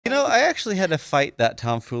know, I actually had to fight that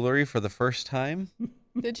tomfoolery for the first time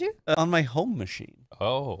Did you? on my home machine.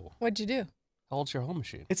 Oh. What'd you do? How old's your home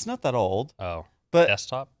machine? It's not that old. Oh. But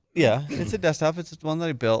Desktop? yeah, it's a desktop. It's one that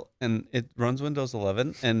I built, and it runs Windows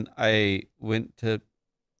 11. And I went to,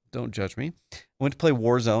 don't judge me, I went to play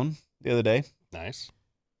Warzone the other day. Nice.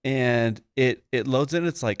 And it loads in.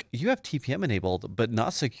 It's like, you have TPM enabled, but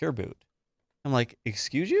not secure boot. I'm like,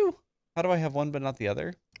 excuse you? How do I have one but not the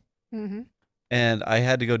other? Mm-hmm. And I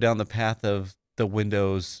had to go down the path of the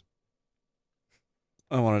Windows.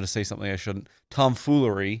 I wanted to say something I shouldn't.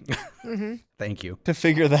 Tomfoolery. Mm-hmm. Thank you. To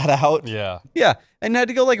figure that out. Yeah. Yeah. And I had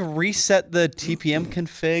to go like reset the TPM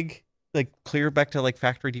config, like clear back to like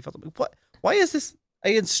factory default. I'm like, what? Why is this? I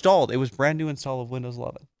installed. It was brand new install of Windows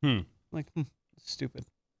 11. I'm like, stupid.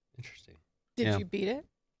 Interesting. Did Yeah. you beat it?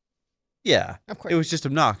 Yeah. Of course. It was just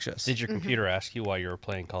obnoxious. Did your computer ask you why you were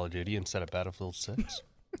playing Call of Duty instead of Battlefield 6?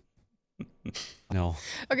 No.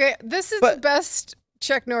 Okay, this is the best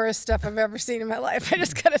Chuck Norris stuff I've ever seen in my life. I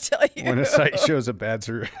just gotta tell you. When a site shows a bad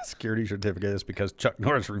security certificate, it's because Chuck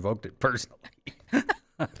Norris revoked it personally.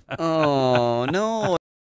 Oh, no.